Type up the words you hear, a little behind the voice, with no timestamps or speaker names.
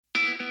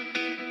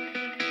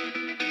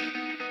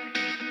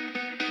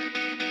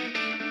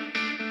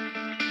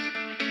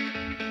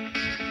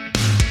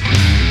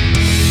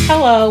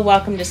Hello,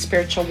 welcome to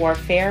Spiritual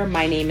Warfare.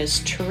 My name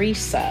is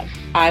Teresa.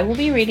 I will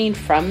be reading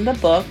from the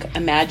book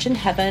Imagine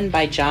Heaven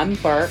by John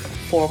Burke,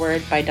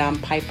 foreword by Don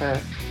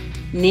Piper.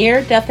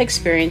 Near-death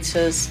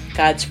experiences,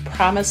 God's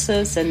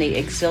promises, and the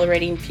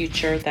exhilarating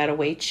future that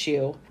awaits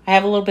you. I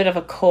have a little bit of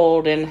a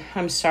cold, and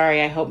I'm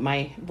sorry, I hope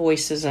my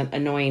voice isn't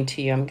annoying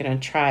to you. I'm going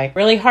to try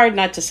really hard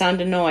not to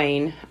sound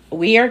annoying.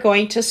 We are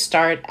going to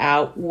start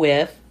out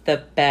with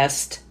the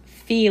best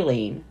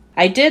feeling.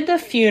 I did the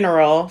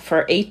funeral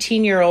for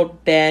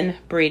 18-year-old Ben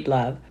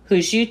Breedlove,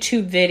 whose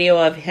YouTube video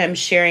of him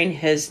sharing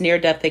his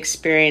near-death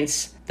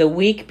experience the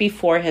week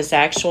before his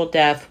actual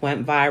death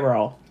went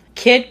viral.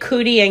 Kid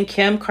Cudi and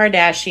Kim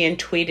Kardashian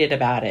tweeted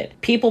about it.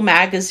 People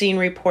magazine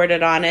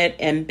reported on it,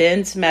 and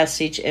Ben's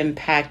message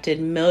impacted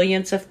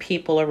millions of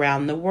people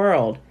around the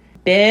world.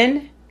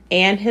 Ben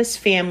and his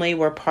family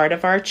were part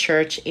of our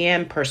church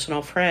and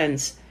personal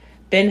friends.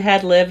 Ben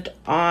had lived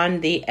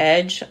on the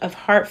edge of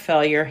heart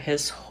failure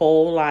his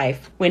whole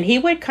life. When he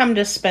would come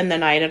to spend the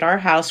night at our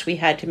house, we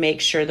had to make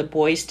sure the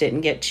boys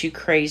didn't get too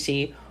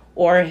crazy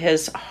or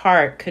his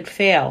heart could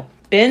fail.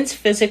 Ben's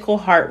physical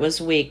heart was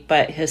weak,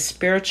 but his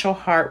spiritual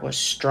heart was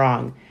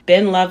strong.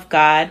 Ben loved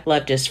God,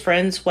 loved his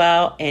friends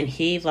well, and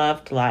he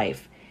loved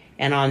life.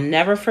 And I'll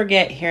never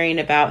forget hearing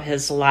about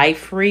his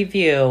life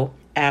review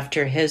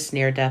after his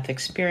near-death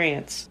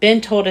experience.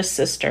 Ben told his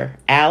sister,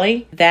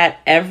 Allie, that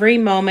every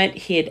moment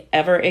he had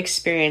ever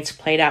experienced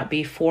played out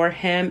before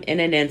him in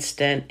an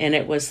instant, and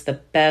it was the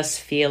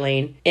best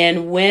feeling.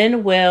 And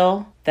when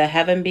will the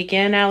heaven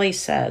begin? Allie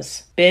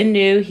says. Ben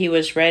knew he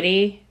was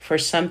ready for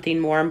something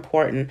more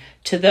important.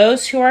 To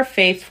those who are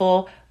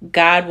faithful,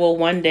 God will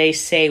one day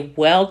say,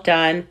 well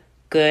done,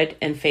 good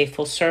and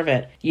faithful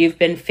servant. You've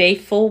been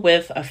faithful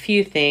with a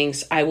few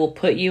things. I will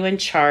put you in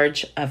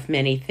charge of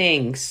many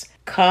things.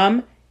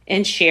 Come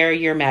and share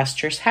your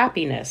master's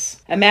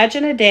happiness.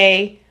 Imagine a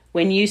day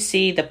when you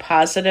see the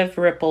positive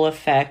ripple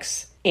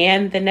effects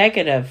and the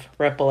negative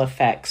ripple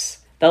effects.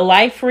 The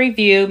life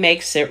review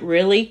makes it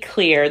really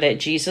clear that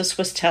Jesus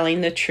was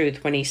telling the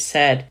truth when he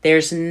said,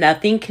 there's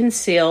nothing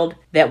concealed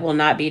that will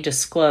not be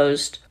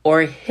disclosed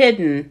or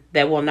hidden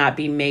that will not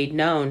be made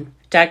known.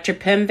 Dr.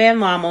 Pim Van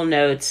Lommel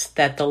notes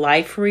that the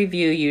life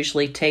review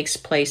usually takes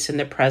place in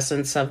the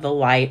presence of the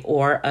light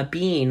or a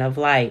being of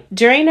light.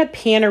 During a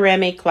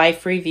panoramic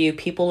life review,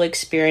 people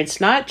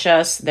experience not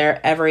just their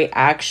every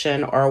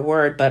action or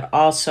word, but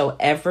also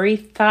every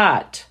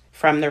thought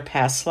from their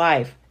past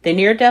life. The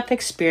near-death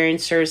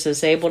experiencers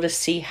is able to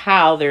see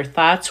how their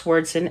thoughts,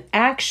 words, and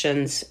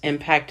actions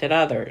impacted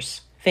others.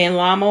 Van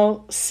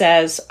Lommel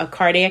says a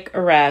cardiac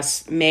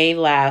arrest may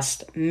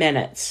last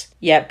minutes,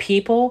 yet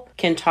people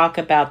can talk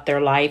about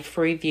their life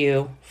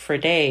review for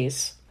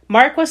days.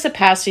 Mark was a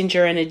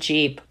passenger in a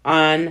Jeep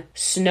on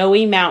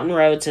snowy mountain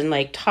roads in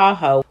Lake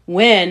Tahoe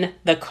when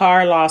the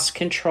car lost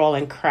control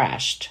and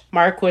crashed.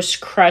 Mark was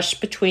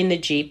crushed between the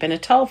Jeep and a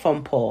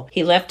telephone pole.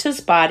 He left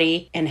his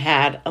body and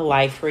had a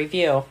life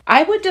review.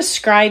 I would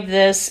describe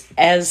this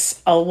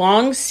as a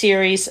long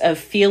series of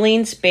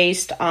feelings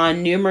based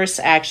on numerous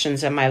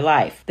actions in my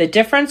life. The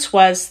difference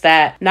was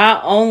that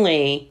not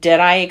only did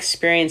I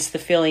experience the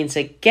feelings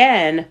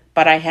again,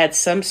 but I had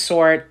some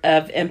sort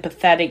of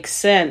empathetic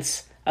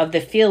sense of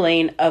the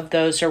feeling of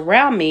those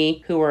around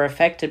me who were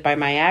affected by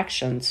my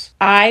actions.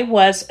 I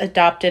was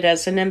adopted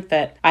as an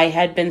infant. I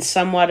had been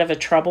somewhat of a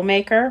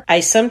troublemaker. I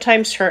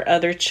sometimes hurt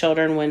other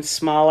children when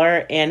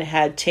smaller and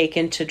had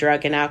taken to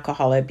drug and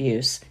alcohol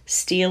abuse,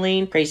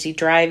 stealing, crazy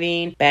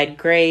driving, bad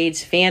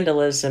grades,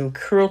 vandalism,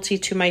 cruelty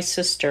to my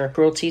sister,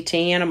 cruelty to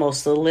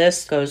animals. The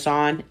list goes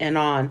on and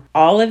on.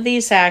 All of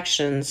these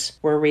actions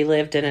were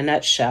relived in a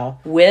nutshell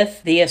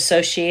with the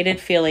associated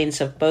feelings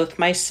of both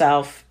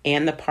myself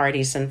and the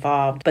parties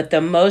involved. But the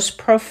most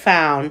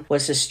profound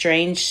was a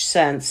strange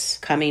sense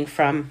coming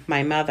from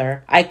my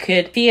mother. I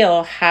could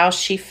feel how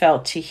she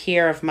felt to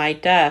hear of my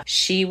death.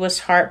 She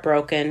was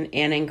heartbroken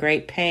and in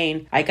great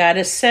pain. I got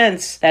a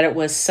sense that it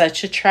was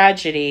such a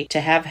tragedy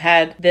to have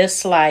had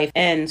this life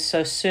end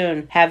so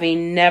soon,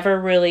 having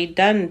never really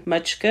done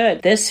much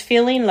good. This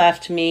feeling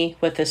left me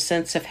with a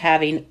sense of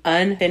having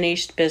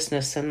unfinished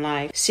business in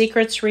life.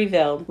 Secrets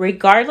revealed.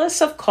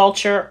 Regardless of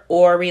culture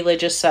or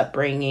religious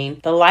upbringing,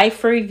 the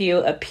life review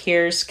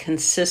appears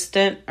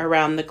consistent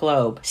around the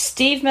globe.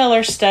 Steve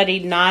Miller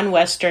studied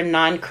non-Western,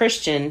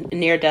 non-Christian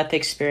near-death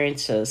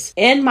experiences.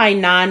 In my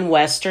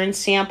non-Western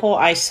sample,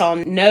 I saw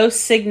no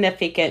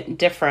significant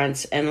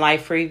difference in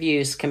life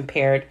reviews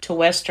compared to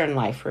Western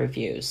life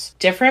reviews.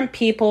 Different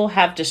people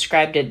have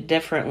described it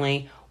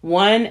differently.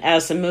 One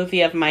as a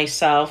movie of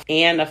myself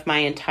and of my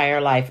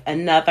entire life.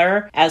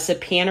 Another as a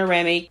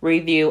panoramic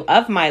review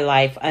of my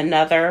life.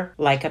 Another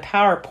like a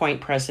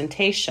PowerPoint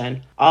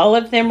presentation. All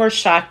of them were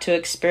shocked to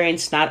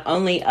experience not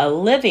only a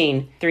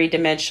living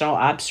three-dimensional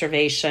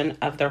observation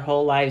of their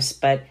whole lives,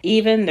 but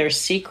even their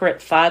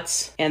secret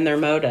thoughts and their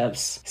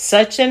motives.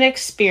 Such an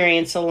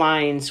experience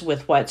aligns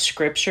with what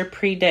Scripture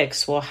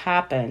predicts will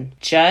happen.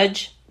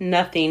 Judge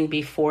nothing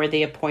before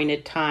the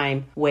appointed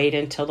time. Wait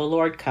until the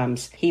Lord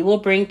comes. He will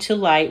bring to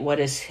light what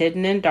is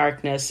hidden in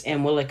darkness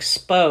and will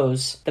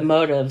expose the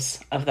motives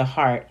of the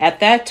heart. At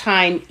that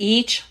time,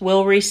 each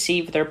will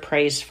receive their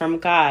praise from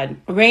God.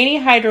 A rainy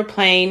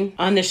hydroplane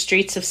on the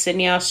streets of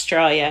Sydney,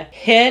 Australia,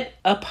 hit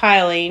a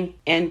piling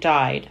and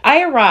died.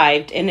 I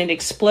arrived in an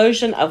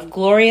explosion of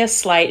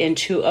glorious light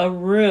into a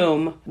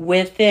room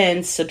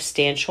within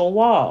substantial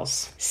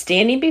walls.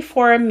 Standing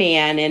before a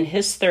man in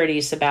his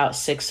 30s, about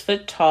 6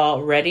 foot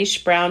tall,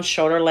 reddish brown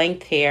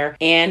shoulder-length hair,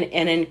 and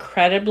an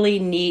incredibly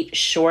neat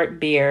short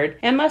beard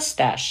and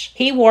mustache.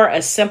 He wore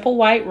a simple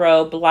white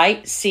robe.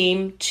 Light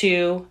seemed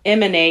to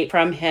emanate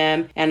from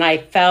him, and I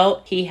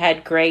felt he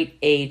had great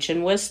age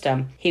and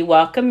wisdom. He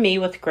welcomed me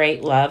with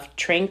great love,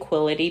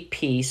 tranquility,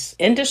 peace,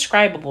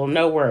 indescribable,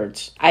 no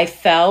words. I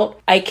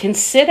felt, I can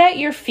sit at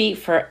your feet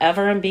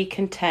forever and be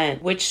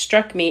content, which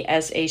struck me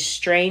as a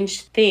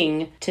strange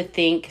thing to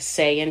think,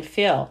 say, and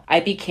feel. I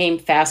became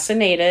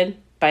fascinated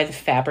by the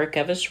fabric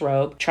of his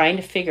robe, trying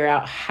to figure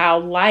out how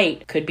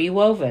light could be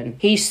woven.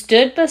 He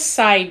stood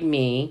beside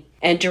me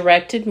and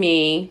directed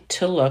me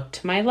to look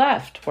to my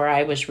left, where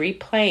I was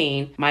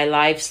replaying my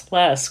life's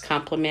less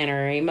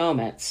complimentary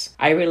moments.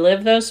 I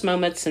relived those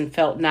moments and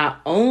felt not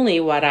only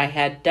what I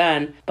had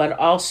done, but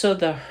also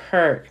the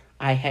hurt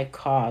I had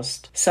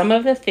caused. Some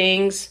of the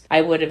things I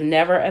would have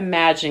never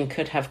imagined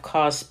could have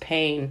caused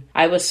pain.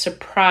 I was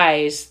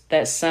surprised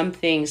that some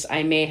things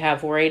I may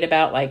have worried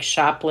about, like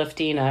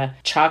shoplifting a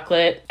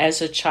chocolate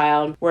as a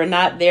child, were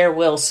not there.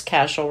 Will's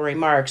casual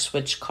remarks,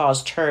 which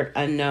caused hurt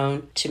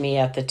unknown to me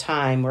at the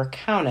time, were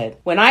counted.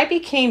 When I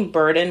became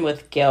burdened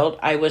with guilt,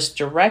 I was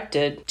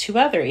directed to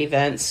other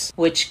events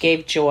which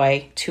gave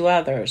joy to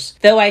others.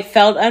 Though I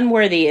felt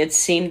unworthy, it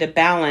seemed the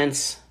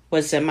balance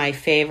was in my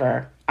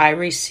favor. I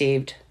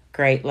received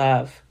great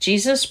love.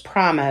 Jesus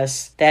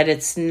promised that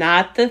it's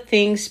not the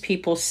things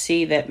people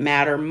see that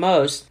matter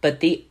most, but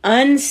the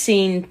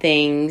unseen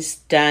things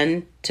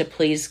done to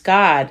please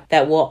God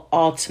that will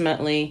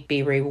ultimately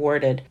be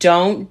rewarded.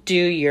 Don't do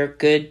your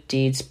good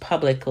deeds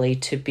publicly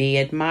to be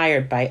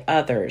admired by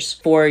others,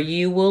 for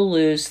you will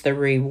lose the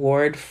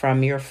reward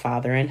from your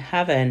Father in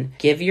heaven.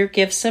 Give your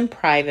gifts in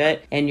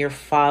private, and your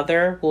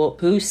Father,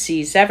 who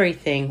sees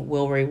everything,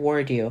 will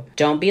reward you.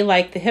 Don't be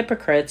like the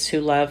hypocrites who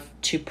love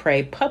to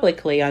pray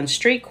publicly on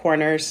street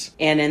corners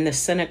and in the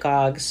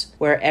synagogues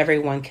where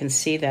everyone can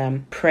see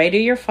them. Pray to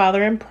your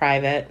Father in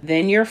private,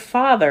 then your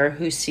Father,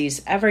 who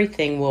sees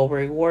everything, will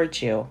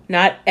reward you.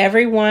 Not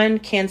everyone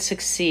can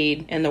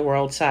succeed in the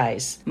world's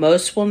eyes.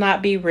 Most will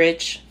not be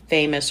rich,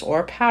 famous,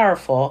 or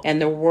powerful,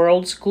 and the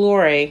world's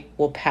glory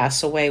will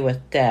pass away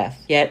with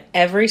death. Yet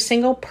every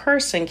single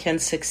person can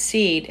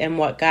succeed in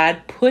what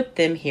God put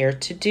them here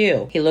to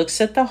do. He looks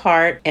at the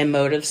heart and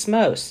motives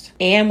most.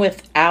 And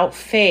without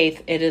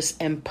faith, it is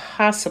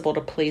impossible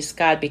to please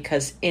God,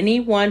 because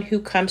anyone who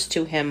comes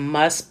to him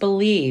must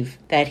believe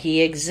that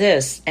he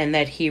exists and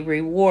that he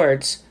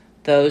rewards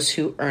those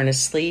who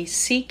earnestly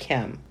seek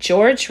him.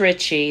 George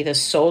Ritchie, the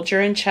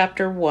soldier in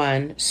chapter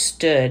 1,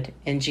 stood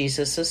in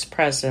Jesus'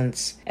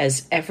 presence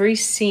as every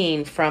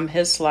scene from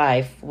his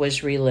life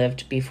was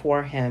relived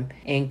before him,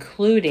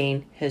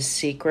 including his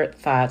secret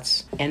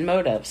thoughts and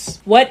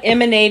motives. What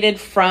emanated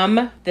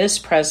from this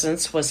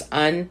presence was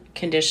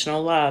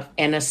unconditional love,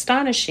 an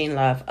astonishing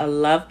love, a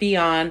love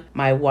beyond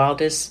my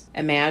wildest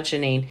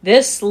imagining.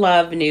 This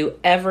love knew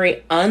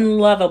every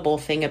unlovable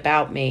thing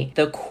about me: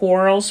 the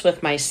quarrels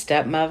with my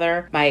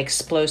stepmother, my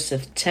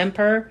explosive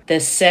temper, the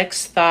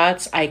sex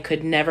thoughts I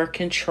could never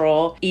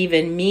control,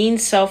 even mean,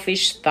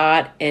 selfish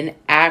thought and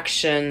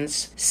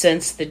actions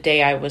since the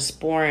day I was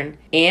born,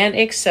 and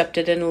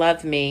accepted and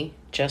loved me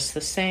just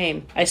the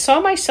same. I saw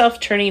myself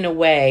turning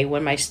away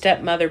when my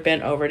stepmother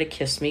bent over to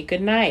kiss me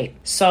goodnight.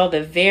 Saw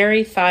the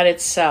very thought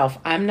itself: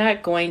 I'm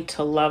not going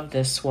to love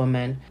this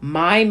woman.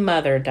 My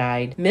mother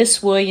died.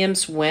 Miss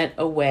Williams went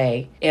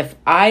away. If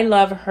I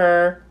love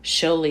her,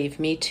 she'll leave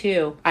me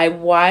too. I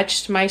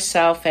watched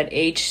myself at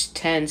age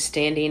 10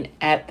 standing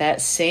at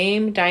that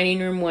same dining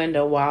room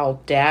window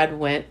while Dad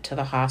went to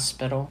the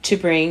hospital to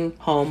bring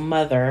home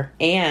Mother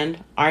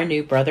and our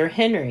new brother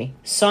Henry.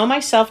 Saw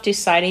myself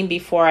deciding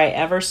before I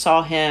ever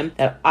saw him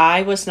that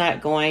I was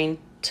not going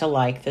to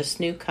like this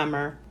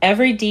newcomer.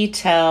 Every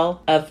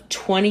detail of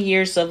 20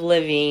 years of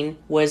living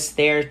was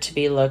there to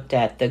be looked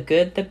at: the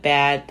good, the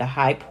bad, the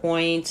high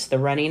points, the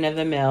running of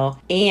the mill.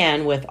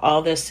 And with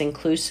all this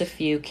inclusive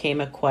view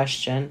came a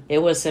question. It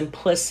was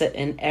implicit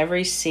in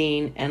every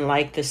scene, and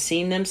like the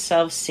scene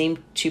themselves,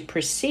 seemed to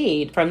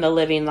proceed from the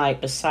living light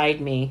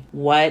beside me.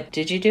 What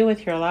did you do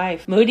with your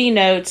life? Moody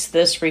notes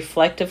this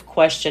reflective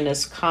question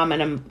is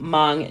common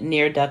among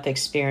near-death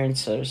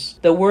experiencers.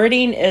 The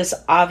wording is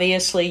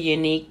obviously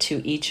unique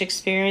to each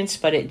experience,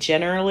 but it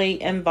generally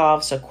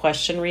involves a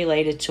question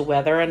related to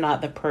whether or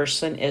not the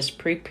person is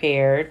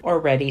prepared or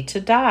ready to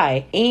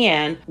die,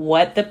 and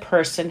what the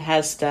person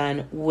has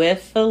done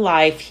with the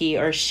life he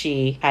or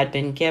she had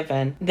been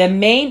given. The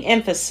main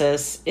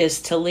emphasis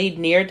is to lead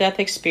near-death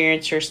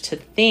experiencers to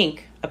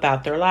think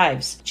about their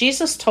lives.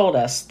 Jesus told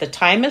us the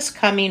time is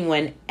coming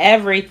when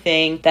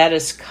everything that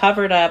is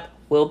covered up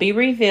will be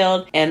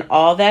revealed, and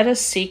all that is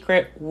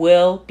secret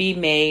will be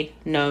made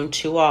known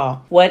to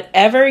all.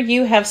 Whatever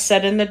you have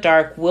said in the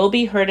dark will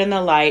be heard in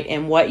the light,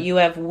 and what you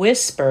have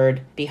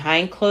whispered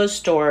behind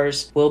closed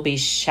doors will be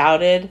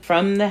shouted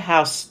from the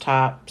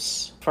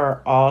housetops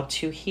for all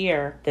to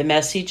hear. The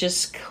message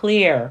is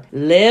clear.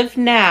 Live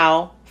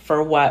now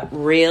for what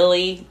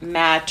really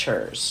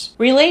matters.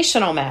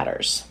 Relational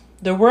matters.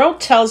 The world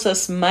tells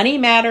us money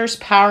matters,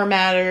 power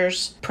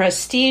matters,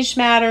 prestige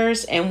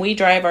matters, and we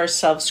drive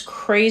ourselves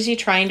crazy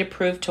trying to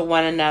prove to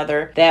one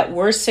another that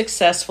we're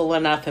successful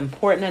enough,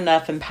 important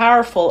enough, and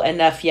powerful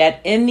enough,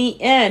 yet in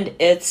the end,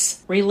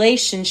 it's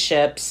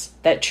relationships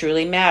that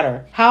truly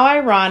matter. How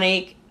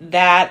ironic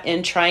that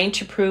in trying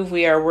to prove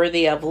we are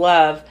worthy of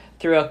love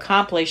through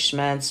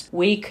accomplishments,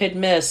 we could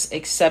miss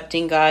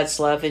accepting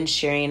God's love and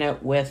sharing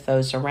it with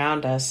those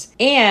around us.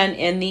 And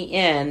in the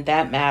end,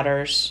 that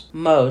matters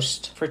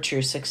most for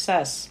true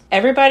success.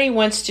 Everybody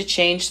wants to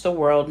change the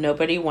world.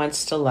 Nobody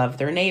wants to love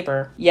their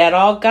neighbor. Yet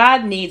all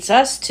God needs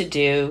us to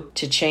do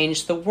to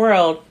change the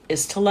world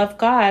is to love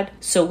God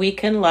so we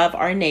can love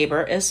our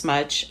neighbor as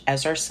much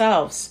as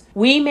ourselves.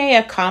 We may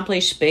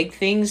accomplish big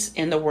things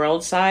in the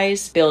world's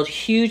eyes, build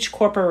huge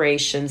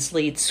corporations,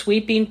 lead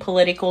sweeping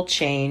political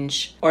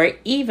change, or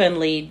even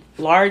lead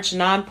large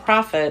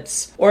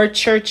nonprofits or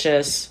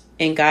churches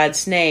in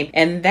God's name.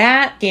 And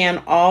that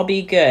can all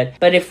be good.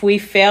 But if we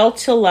fail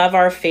to love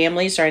our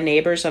families, our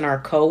neighbors, and our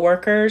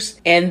co-workers,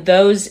 and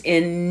those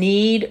in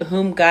need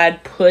whom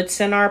God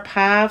puts in our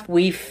path,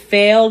 we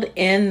failed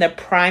in the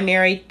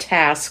primary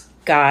task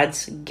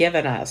God's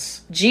given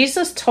us.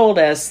 Jesus told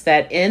us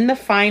that in the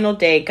final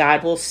day,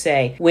 God will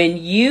say, when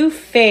you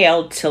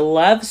failed to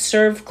love,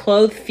 serve,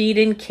 clothe, feed,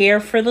 and care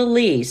for the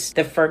least,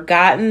 the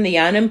forgotten, the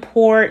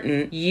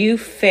unimportant, you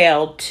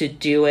failed to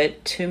do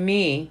it to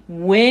me.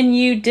 When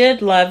you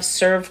did love,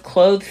 serve,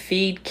 clothe,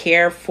 feed,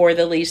 care for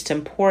the least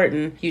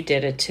important, you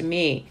did it to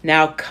me.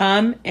 Now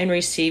come and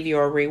receive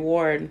your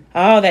reward.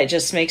 Oh, that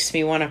just makes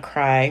me want to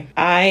cry.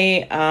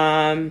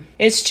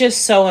 It's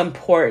just so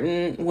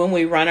important when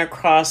we run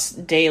across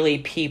daily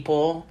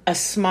people, a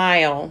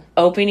smile,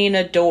 opening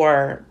a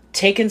door,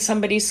 taking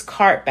somebody's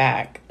cart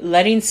back,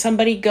 letting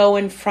somebody go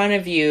in front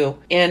of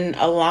you in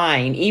a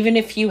line, even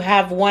if you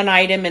have one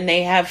item and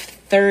they have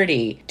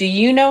 30. Do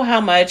you know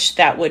how much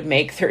that would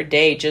make their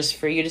day just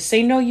for you to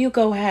say, no, you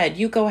go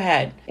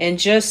ahead, and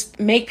just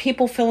make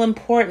people feel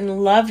important,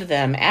 love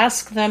them,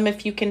 ask them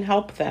if you can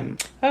help them.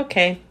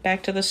 Okay,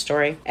 back to the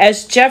story.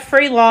 As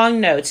Jeffrey Long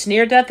notes,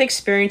 near-death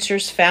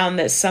experiencers found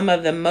that some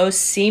of the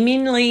most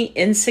seemingly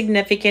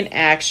insignificant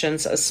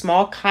actions, a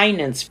small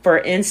kindness, for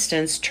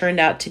instance, turned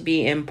out to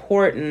be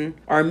important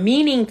or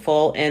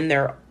meaningful in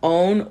their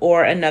own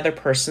or another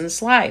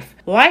person's life.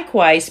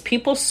 Likewise,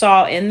 people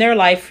saw in their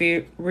life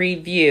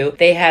review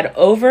they had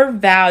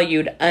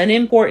overvalued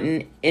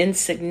unimportant,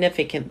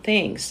 insignificant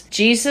things.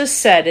 Jesus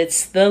said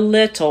it's the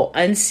little,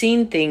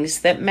 unseen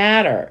things that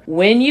matter.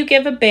 When you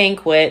give a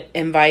banquet,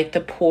 invite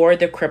the poor,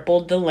 the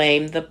crippled, the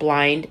lame, the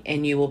blind,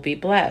 and you will be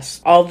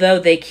blessed. Although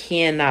they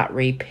cannot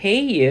repay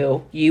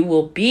you, you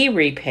will be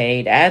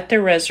repaid at the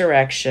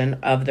resurrection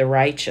of the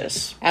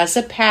righteous. As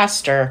a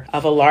pastor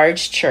of a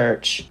large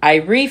church, I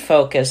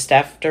refocused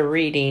after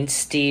reading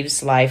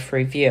Steve's life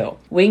review.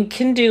 We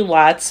can do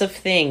lots of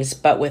things,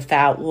 but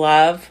without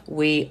love,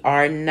 we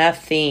are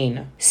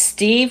nothing.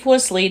 Steve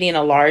was leading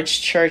a large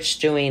church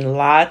doing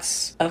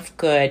lots of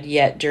good,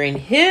 yet during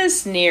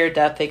his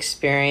near-death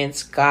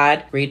experience,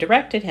 God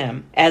redirected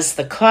him. As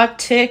the clock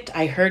ticked,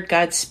 I heard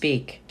God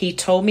speak. He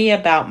told me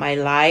about my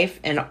life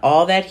and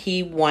all that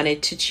he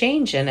wanted to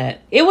change in it.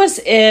 It was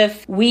as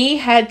if we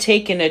had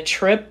taken a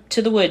trip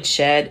to the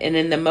woodshed, and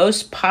in the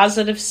most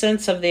positive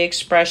sense of the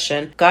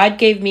expression, God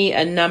gave me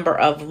a number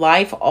of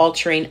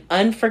life-altering,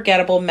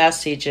 unforgettable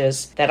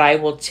messages that I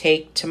will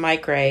take to my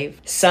grave.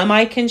 Some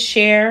I can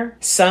share,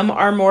 some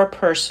are more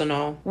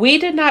personal. We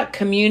did not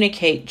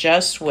communicate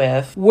just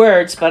with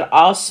words, but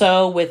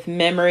also with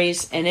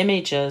memories and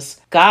images.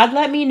 God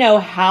let me know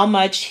how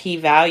much he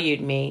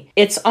valued me.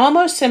 It's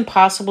almost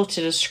impossible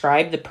to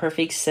describe the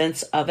perfect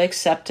sense of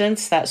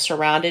acceptance that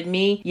surrounded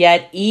me,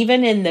 yet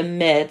even in the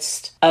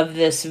midst of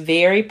this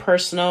very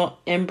personal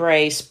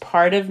embrace,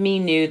 part of me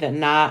knew that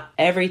not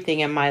everything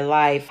in my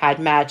life had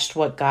matched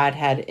what God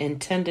had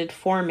intended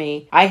for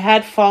me. I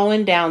had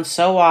fallen down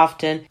so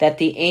often that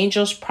the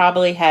angels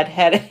probably had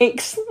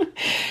headaches.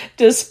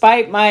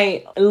 Despite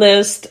my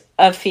list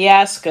of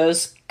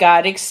fiascos,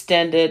 God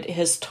extended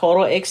his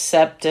total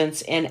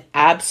acceptance and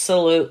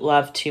absolute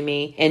love to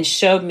me and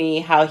showed me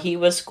how he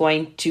was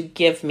going to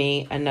give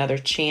me another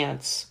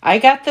chance. I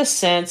got the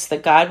sense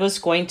that God was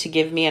going to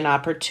give me an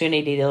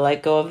opportunity to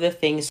let go of the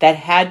things that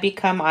had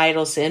become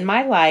idols in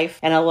my life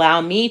and allow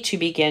me to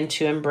begin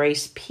to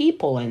embrace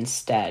people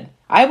instead.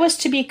 I was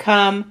to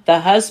become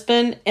the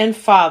husband and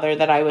father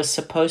that I was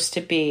supposed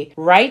to be.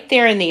 Right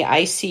there in the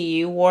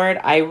ICU ward,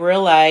 I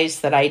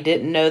realized that I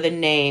didn't know the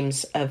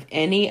names of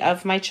any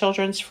of my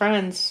children's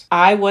friends.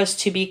 I was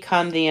to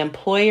become the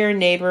employer,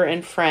 neighbor,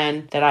 and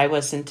friend that I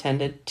was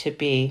intended to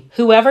be.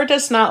 Whoever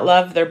does not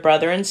love their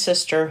brother and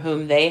sister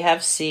whom they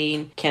have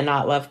seen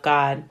cannot love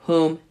God,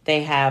 whom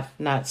they have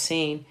not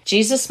seen.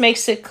 Jesus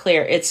makes it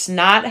clear it's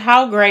not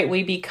how great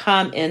we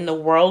become in the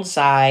world's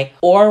eye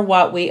or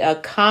what we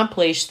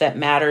accomplish that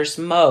matters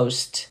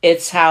most.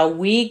 It's how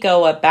we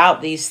go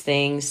about these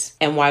things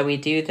and why we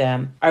do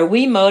them. Are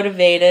we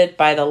motivated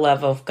by the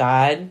love of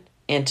God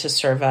and to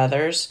serve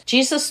others?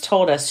 Jesus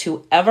told us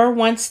whoever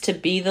wants to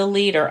be the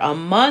leader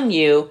among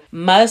you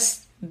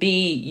must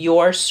be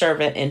your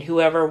servant, and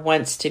whoever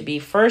wants to be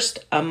first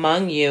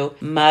among you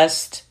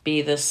must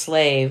be the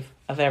slave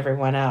of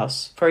everyone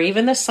else. For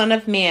even the Son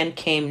of Man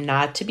came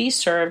not to be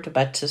served,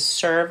 but to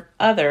serve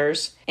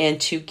others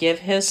and to give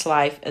his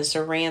life as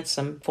a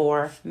ransom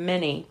for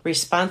many.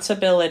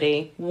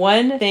 Responsibility.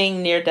 One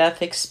thing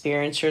near-death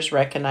experiencers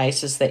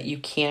recognize is that you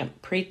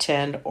can't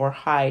pretend or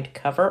hide,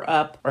 cover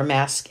up, or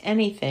mask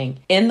anything.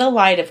 In the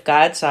light of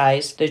God's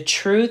eyes, the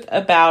truth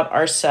about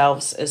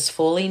ourselves is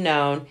fully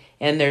known,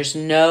 and there's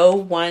no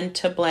one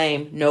to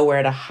blame,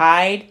 nowhere to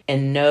hide,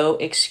 and no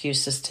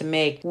excuses to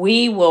make.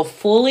 We will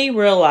fully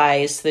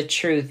realize the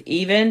truth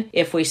even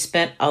if we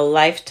spent a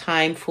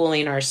lifetime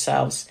fooling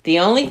ourselves. The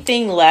only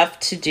thing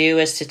left to do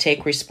is to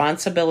take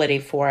responsibility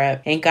for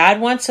it. And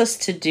God wants us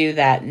to do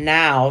that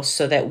now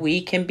so that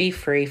we can be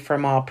free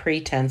from all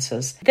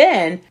pretenses.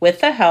 Then,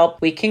 with the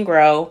help, we can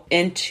grow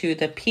into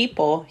the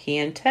people He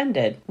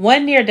intended.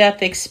 One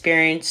near-death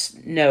experience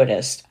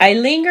noticed. I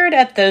lingered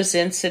at those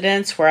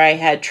incidents where I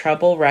had trouble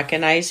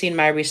recognizing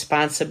my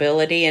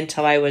responsibility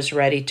until I was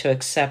ready to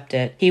accept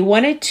it. He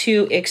wanted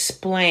to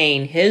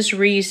explain his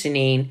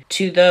reasoning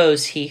to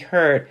those he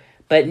hurt,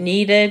 but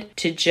needed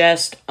to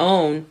just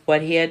own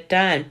what he had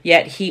done.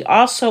 Yet he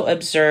also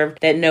observed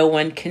that no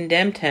one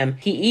condemned him.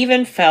 He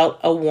even felt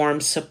a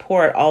warm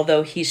support,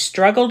 although he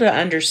struggled to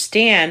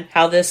understand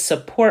how this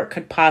support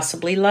could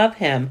possibly love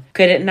him.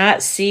 Could it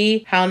not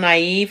see how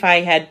naive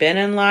I had been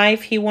in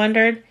life, he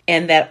wondered,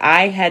 and that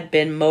I had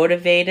been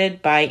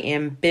motivated by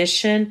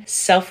ambition,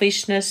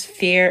 selfishness,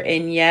 fear,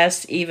 and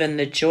yes, even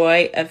the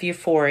joy of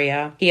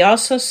euphoria. He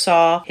also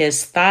saw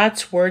his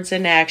thoughts, words,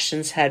 and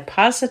actions had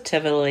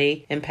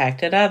positively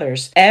impacted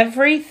others.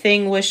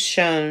 Everything was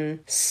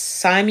shown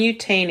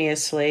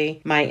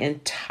simultaneously my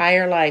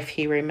entire life,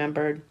 he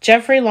remembered.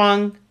 Jeffrey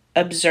Long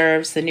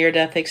observes the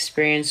near-death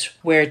experience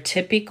where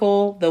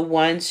typical the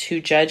ones who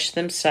judge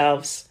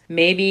themselves.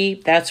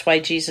 Maybe that's why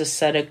Jesus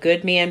said a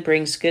good man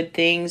brings good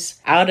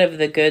things out of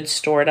the good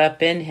stored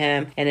up in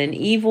him, and an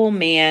evil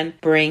man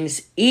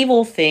brings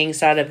evil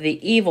things out of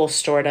the evil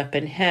stored up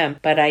in him.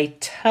 But I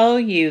tell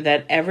you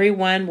that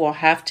everyone will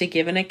have to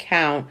give an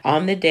account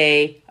on the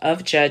day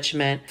of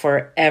judgment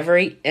for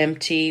every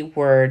empty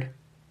word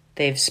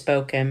they've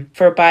spoken.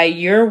 For by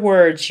your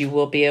words you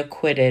will be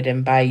acquitted,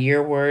 and by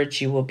your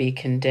words you will be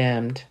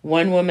condemned.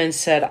 One woman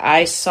said,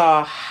 I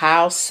saw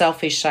how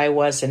selfish I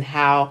was and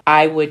how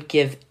I would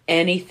give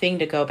anything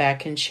to go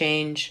back and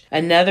change.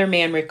 Another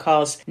man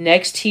recalls,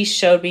 next he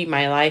showed me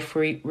my life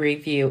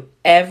review.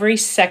 Every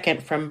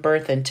second from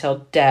birth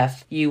until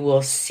death, you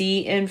will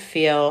see and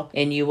feel,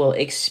 and you will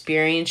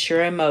experience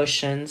your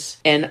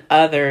emotions and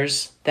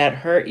others that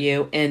hurt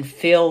you and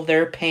feel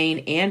their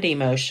pain and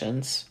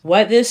emotions.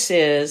 What this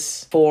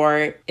is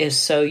for is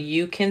so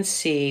you can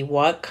see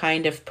what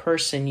kind of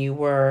person you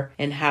were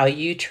and how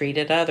you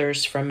treated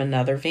others from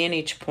another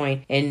vantage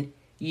point, and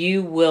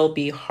you will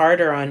be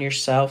harder on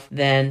yourself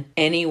than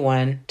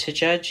anyone to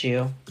judge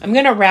you. I'm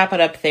going to wrap it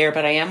up there,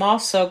 but I am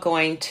also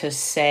going to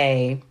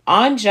say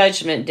on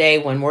Judgment Day,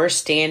 when we're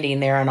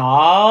standing there and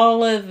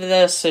all of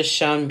this is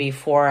shown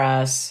before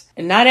us,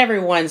 not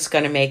everyone's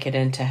going to make it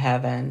into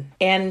heaven.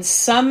 And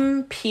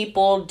some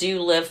people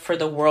do live for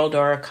the world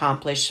or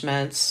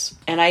accomplishments.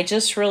 And I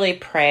just really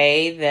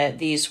pray that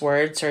these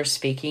words are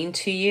speaking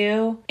to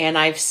you. And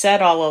I've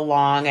said all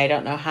along, I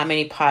don't know how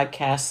many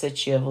podcasts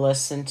that you have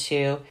listened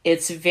to,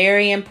 it's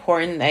very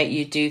important that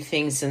you do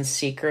things in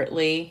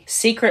secretly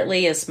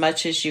as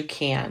much as you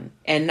can,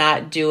 and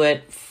not do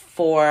it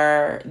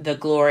for the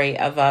glory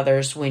of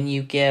others when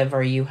you give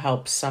or you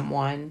help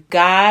someone.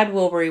 God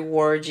will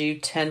reward you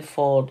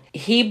tenfold.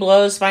 He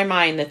blows my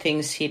mind, the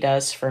things He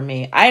does for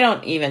me. I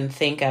don't even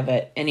think of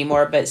it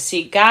anymore, but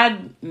see,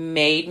 God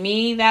made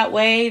me that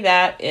way.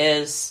 That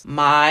is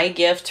my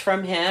gift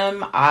from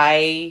Him.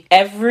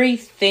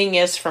 Everything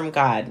is from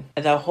God.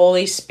 The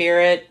Holy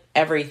Spirit,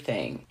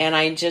 everything. And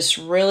I just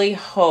really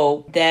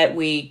hope that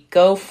we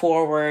go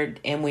forward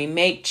and we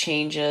make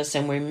changes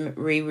and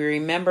we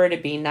remember to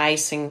be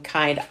nice and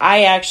kind.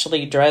 I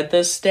actually dread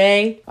this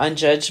day, on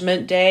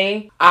Judgment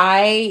Day.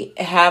 I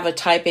have a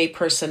type A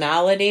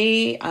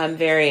personality. I'm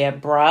very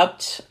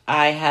abrupt.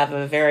 I have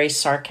a very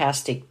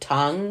sarcastic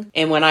tongue.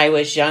 And when I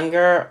was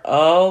younger,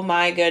 oh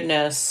my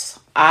goodness,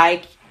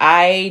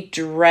 I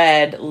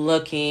dread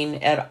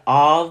looking at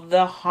all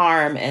the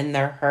harm and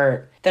the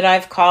hurt that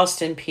I've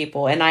caused in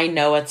people, and I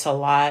know it's a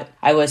lot.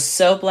 I was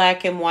so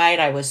black and white.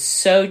 I was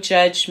so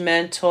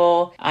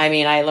judgmental. I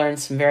mean, I learned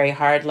some very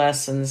hard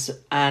lessons,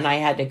 and I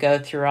had to go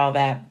through all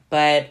that.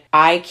 But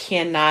I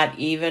cannot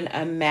even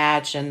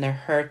imagine the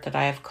hurt that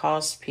I have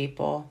caused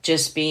people.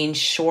 Just being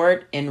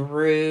short and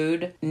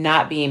rude,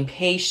 not being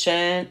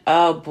patient.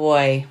 Oh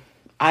boy.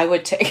 I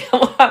would take a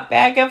lot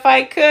back if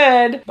I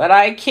could, but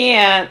I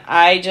can't.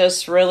 I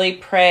just really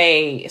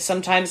pray.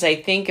 Sometimes I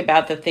think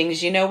about the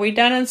things, we've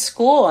done in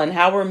school and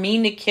how we're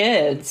mean to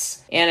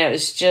kids. And it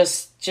was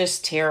just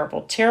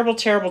terrible, terrible,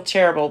 terrible,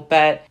 terrible.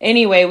 But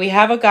anyway, we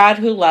have a God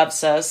who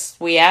loves us.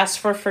 We ask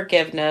for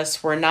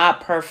forgiveness. We're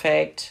not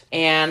perfect.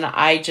 And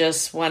I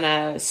just want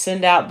to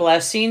send out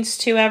blessings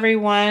to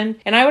everyone.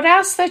 And I would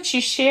ask that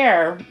you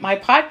share my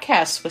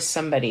podcast with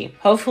somebody.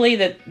 Hopefully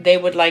that they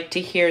would like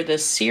to hear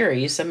this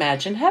series,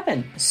 Imagine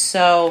Heaven.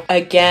 So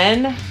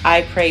again,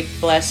 I pray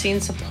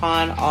blessings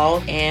upon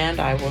all, and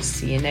I will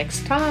see you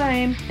next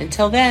time.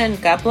 Until then,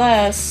 God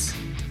bless.